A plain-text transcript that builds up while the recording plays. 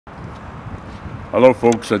Hello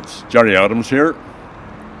folks, it's Gerry Adams here.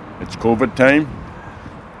 It's COVID time.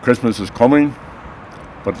 Christmas is coming,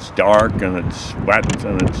 but it's dark and it's wet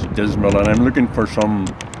and it's dismal, and I'm looking for some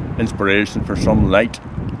inspiration, for some light.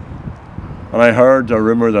 And I heard a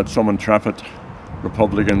rumour that some intrepid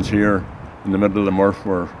Republicans here in the middle of the Murph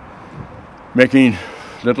were making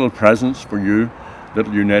little presents for you,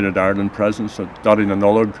 little United Ireland presents that Daddy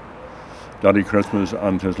Nanullig, Daddy Christmas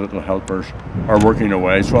and his little helpers are working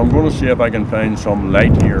away. So I'm going to see if I can find some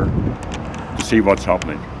light here to see what's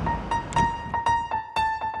happening.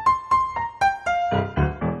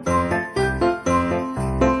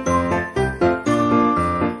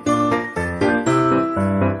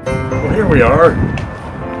 Well, here we are.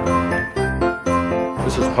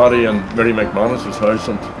 This is Paddy and Mary McManus's house,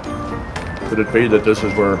 and could it be that this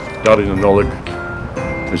is where Daddy Nanullig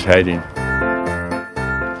is hiding?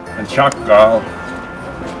 And Chuck Gal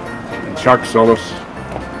and Chuck Solis.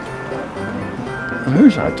 And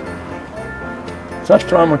who's that? Is that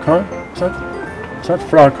Fra McCann? Is that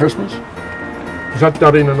Fra Christmas? Is that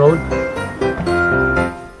Daddy Nanullig?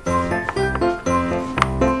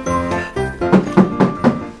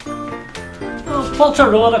 Oh, what's a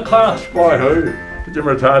road of Clara? Why, who? Did you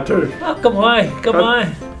have a tattoo? Oh, come on.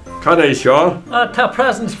 Can I show? Ta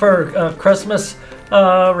presents for Christmas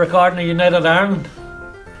regarding the United Ireland.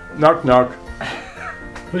 Knock knock.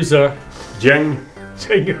 Who's there? Jingle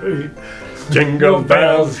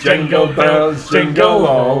bells, jingle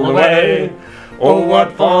all the way. Oh,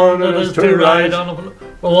 what fun it is to ride on an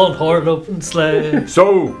old horse open sleigh.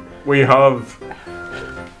 So, we have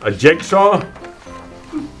a jigsaw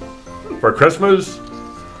for Christmas.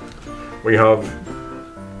 We have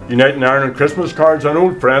United Ireland Christmas cards. An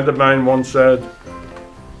old friend of mine once said,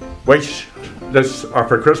 wish this are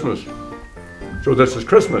for Christmas. So this is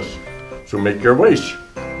Christmas. So make your wish.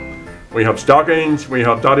 We have stockings, we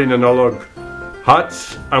have Daddy Nanullig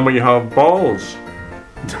hats, and we have balls.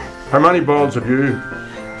 How many balls have you?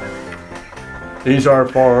 These are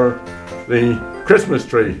for the Christmas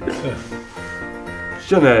tree.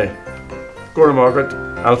 Sinn, Gora Margaret,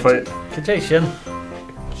 Alfie. Shin.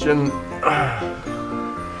 Sinn.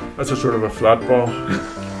 That's a sort of a flat ball.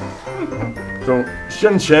 So,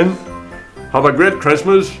 Shin. Have a great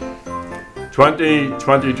Christmas.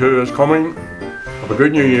 2022 is coming. Have a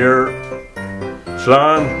good new year.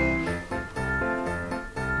 Slán.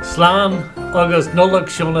 Agus Nullig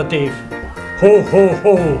Shona Dave. Ho ho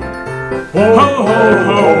ho. Ho ho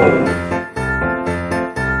ho.